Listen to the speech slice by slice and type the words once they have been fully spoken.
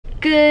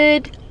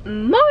Good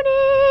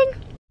morning!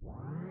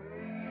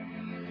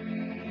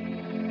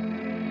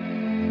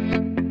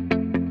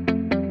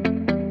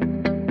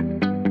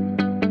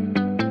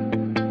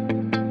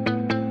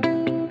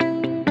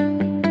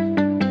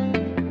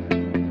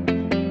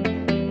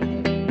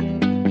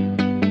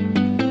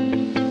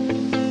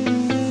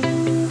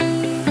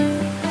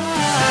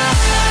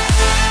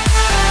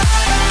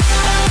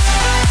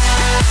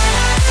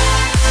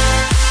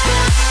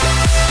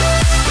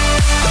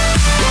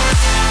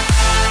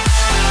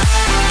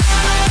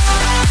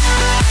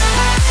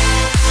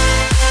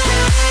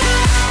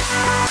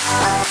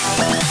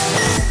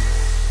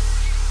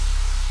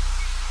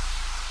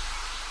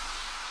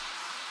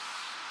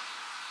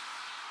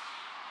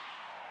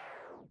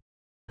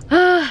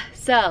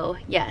 So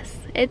yes,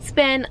 it's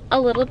been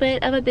a little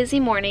bit of a busy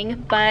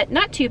morning, but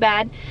not too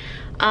bad.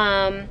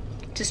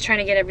 Just trying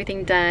to get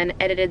everything done.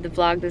 Edited the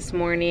vlog this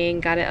morning,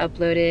 got it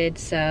uploaded,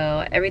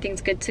 so everything's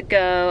good to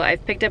go.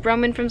 I've picked up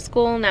Roman from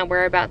school. Now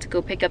we're about to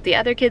go pick up the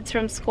other kids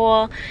from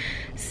school.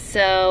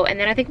 So, and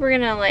then I think we're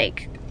gonna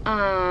like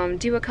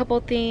do a couple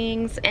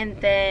things and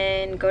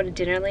then go to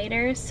dinner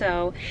later.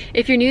 So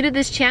if you're new to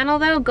this channel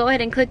though, go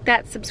ahead and click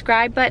that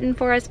subscribe button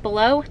for us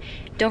below.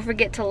 Don't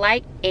forget to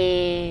like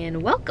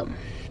and welcome.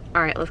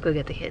 All right, let's go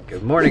get the kids.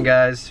 Good morning,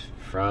 guys,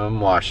 from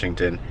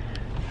Washington.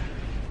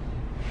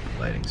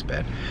 Lighting's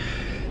bad.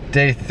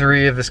 Day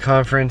 3 of this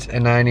conference,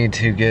 and I need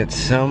to get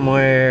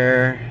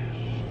somewhere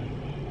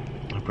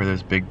up where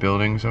those big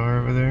buildings are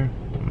over there.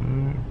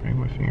 Bring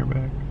my finger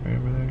back, right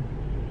over there.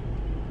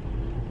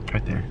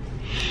 Right there.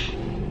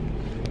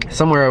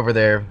 Somewhere over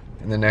there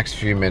in the next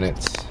few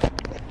minutes. I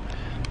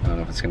don't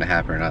know if it's gonna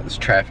happen or not. This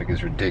traffic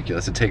is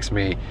ridiculous. It takes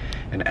me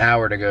an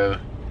hour to go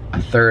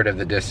a third of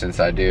the distance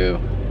I do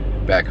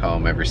back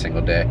home every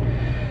single day.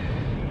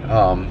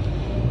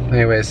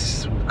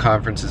 Anyways,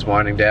 conference is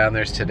winding down.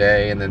 There's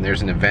today, and then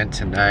there's an event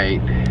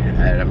tonight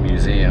at a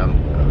museum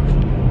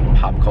of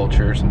pop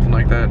culture or something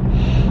like that.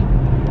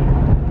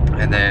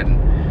 And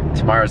then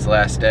tomorrow's the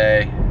last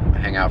day. I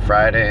hang out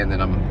Friday, and then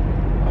I'm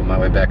on my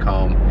way back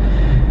home,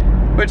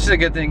 which is a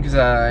good thing because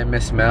I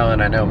miss Mel,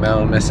 and I know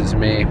Mel misses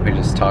me. We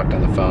just talked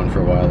on the phone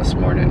for a while this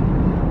morning.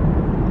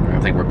 I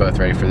think we're both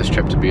ready for this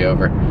trip to be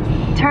over.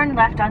 Turn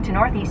left onto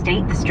Northeast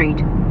 8th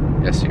Street.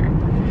 Yes, sir.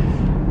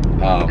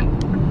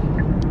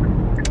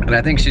 And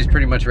I think she's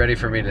pretty much ready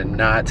for me to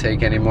not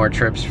take any more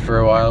trips for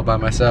a while by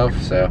myself,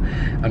 so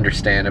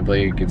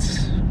understandably it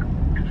gets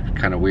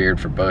kind of weird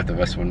for both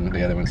of us when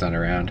the other one's not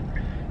around.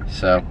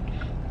 So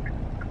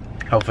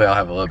hopefully I'll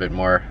have a little bit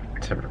more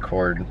to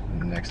record in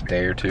the next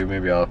day or two.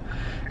 Maybe I'll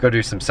go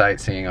do some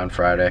sightseeing on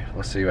Friday.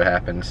 We'll see what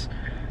happens.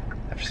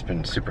 I've just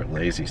been super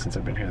lazy since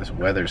I've been here. This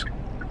weather's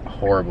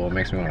horrible. It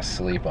makes me want to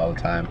sleep all the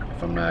time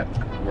if I'm not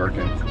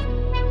working.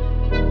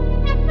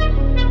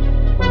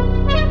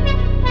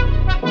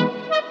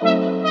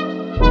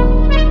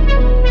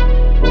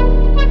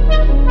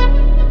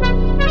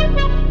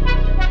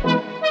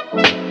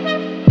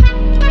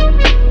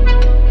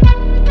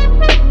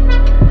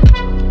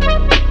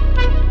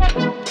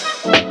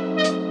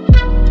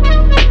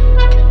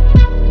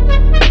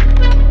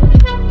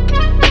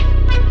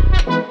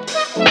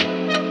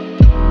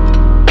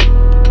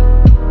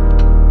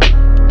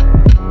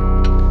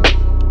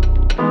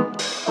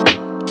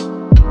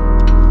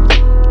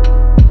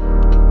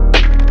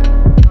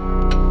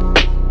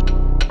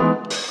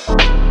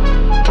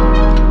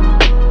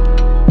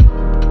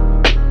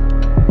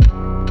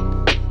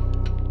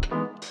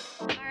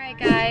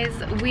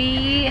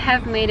 We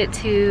have made it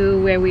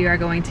to where we are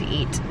going to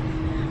eat.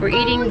 We're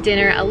eating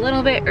dinner a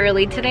little bit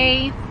early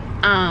today,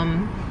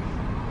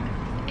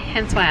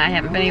 hence why I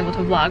haven't been able to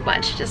vlog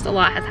much. Just a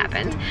lot has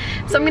happened.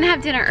 So I'm gonna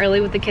have dinner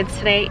early with the kids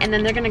today, and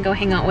then they're gonna go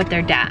hang out with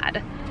their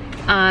dad.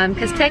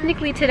 Because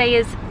technically today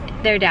is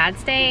their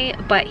dad's day,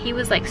 but he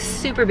was like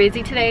super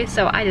busy today,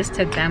 so I just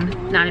took them.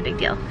 Not a big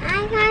deal.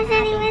 I'm going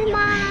with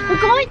Mom. We're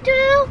going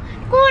to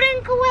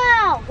Golden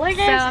Corral, where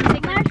there's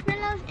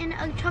marshmallows and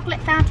a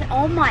chocolate fountain.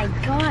 Oh my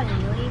god,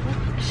 Haley.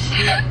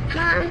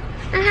 Mom,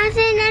 I'm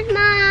sitting with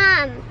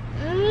Mom.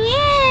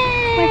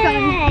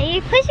 Yeah.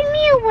 You're pushing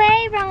me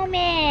away,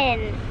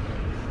 Roman.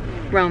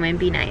 Roman,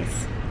 be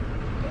nice.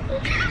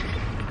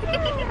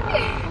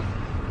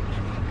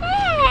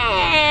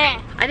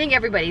 I think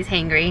everybody's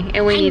hangry,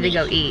 and we need to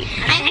go eat.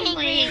 I'm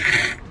hungry.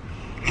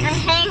 I'm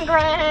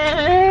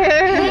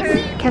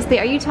hungry. Kesley,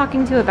 are you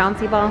talking to a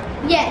bouncy ball?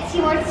 Yes,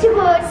 he wants to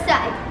go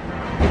outside.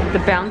 The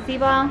bouncy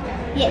ball?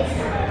 Yes.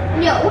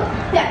 No,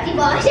 bouncy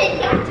ball. I said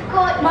you have to go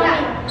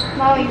outside.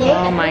 Mommy,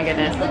 oh my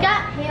goodness. Look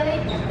at Haley.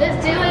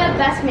 Let's do an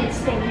investments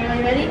thing.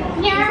 Haley, ready?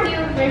 Yeah.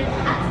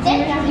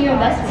 Let's do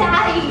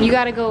investments. You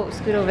gotta go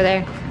scoot over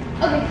there.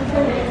 Okay, let's go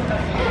over there.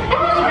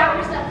 Haley, grab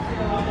your stuff.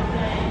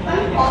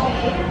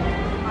 Okay.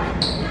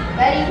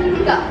 Ready?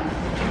 Go.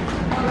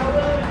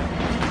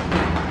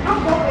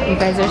 You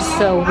guys are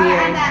so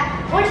weird.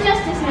 Where's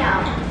Justice now?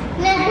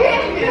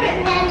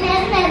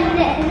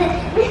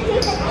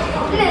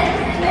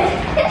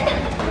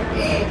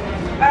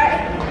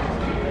 Alright.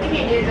 We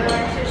can't do the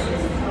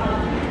Justice.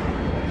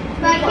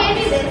 But I can't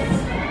do this.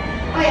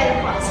 Oh yeah,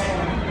 the pause.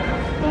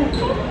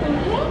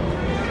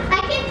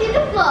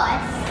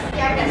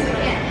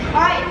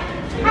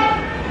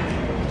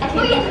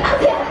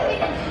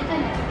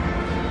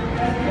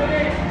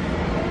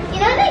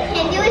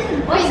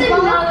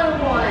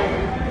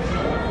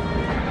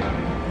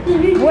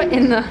 What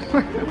in the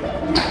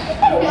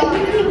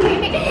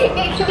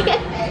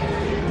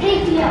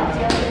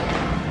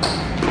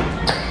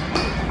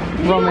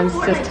Roman's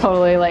just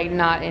totally like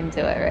not into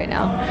it right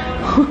now.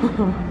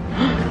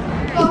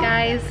 Hey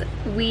guys,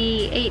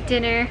 we ate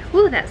dinner.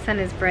 Ooh, that sun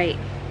is bright.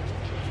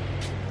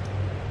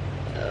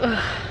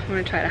 Ugh, I'm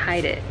gonna try to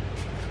hide it.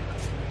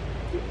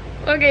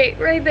 Okay,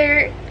 right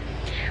there.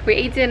 We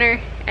ate dinner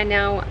and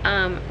now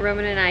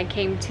Roman and I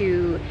came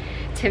to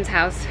Tim's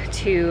house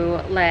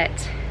to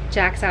let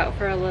Jax out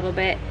for a little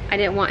bit. I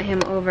didn't want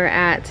him over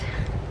at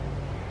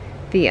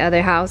the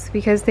other house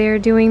because they're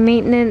doing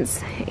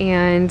maintenance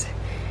and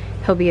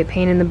he'll be a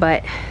pain in the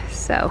butt.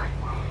 So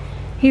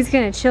he's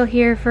gonna chill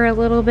here for a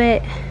little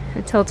bit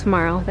until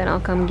tomorrow, then I'll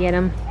come get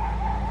him.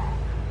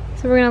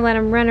 So we're gonna let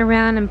him run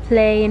around and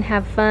play and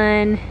have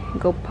fun,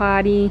 go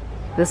potty.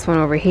 This one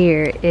over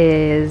here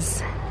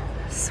is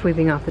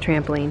sweeping off the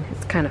trampoline.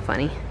 It's kind of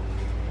funny.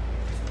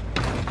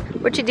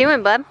 What you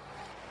doing, bub?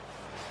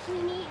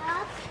 Cleaning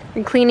up.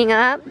 You're cleaning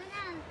up?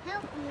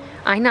 Help me.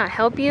 I not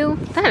help you?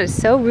 That is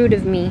so rude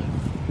of me.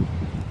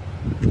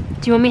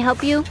 Do you want me to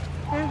help you?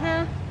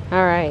 Uh-huh.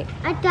 All right.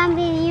 I jump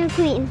in, you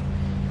clean.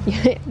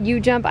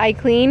 You jump, I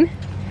clean?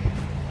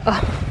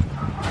 Oh.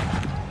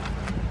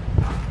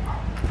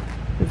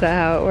 Is that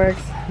how it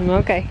works?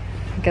 Okay.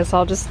 I guess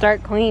I'll just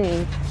start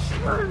cleaning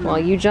while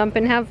you jump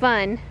and have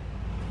fun.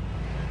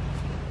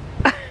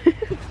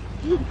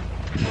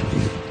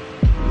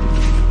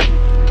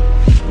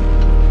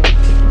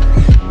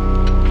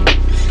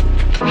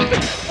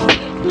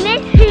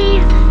 Missy.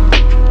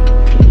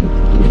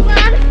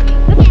 Mom,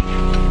 look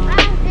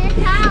at this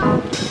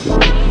house.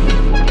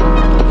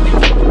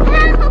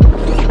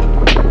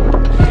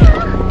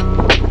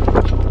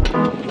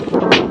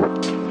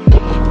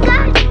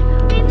 God,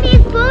 we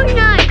need food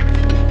night.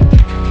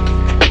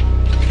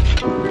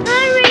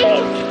 Hurry,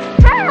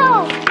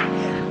 help.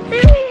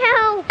 Let me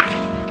help.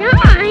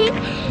 Guys,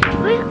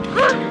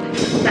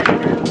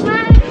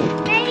 Mom,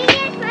 ready,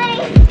 get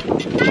ready.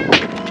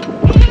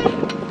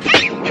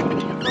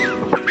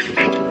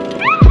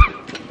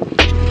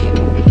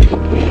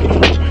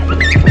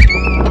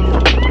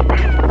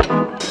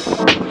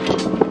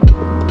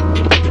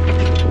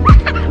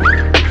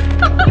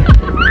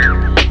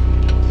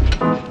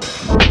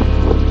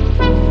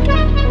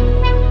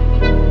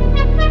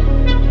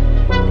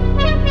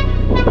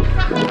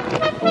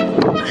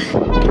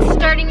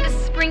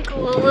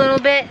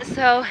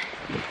 So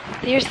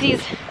there's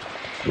these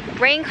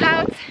rain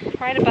clouds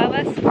right above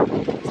us.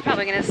 It's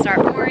probably gonna start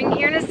pouring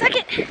here in a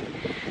second.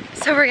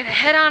 So we're gonna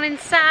head on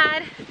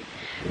inside.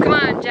 Come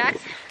on, Jax.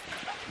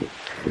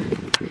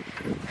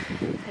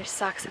 There's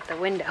socks at the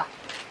window.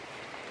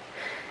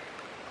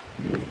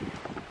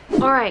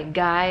 Alright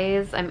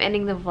guys, I'm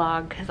ending the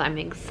vlog because I'm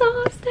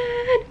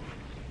exhausted.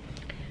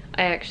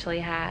 I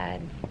actually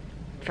had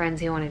friends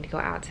who wanted to go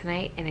out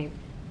tonight and I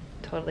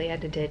totally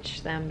had to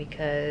ditch them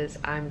because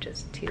I'm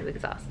just too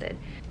exhausted.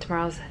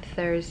 Tomorrow's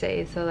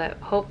Thursday, so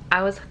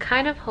I was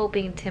kind of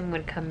hoping Tim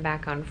would come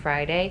back on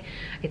Friday.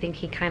 I think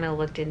he kind of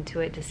looked into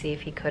it to see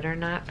if he could or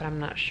not, but I'm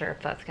not sure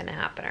if that's gonna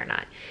happen or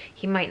not.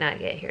 He might not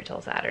get here till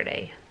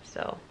Saturday,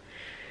 so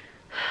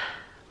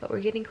but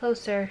we're getting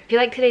closer. If you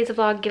like today's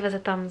vlog, give us a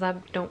thumbs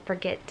up. Don't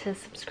forget to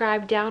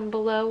subscribe down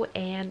below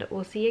and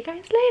we'll see you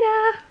guys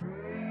later.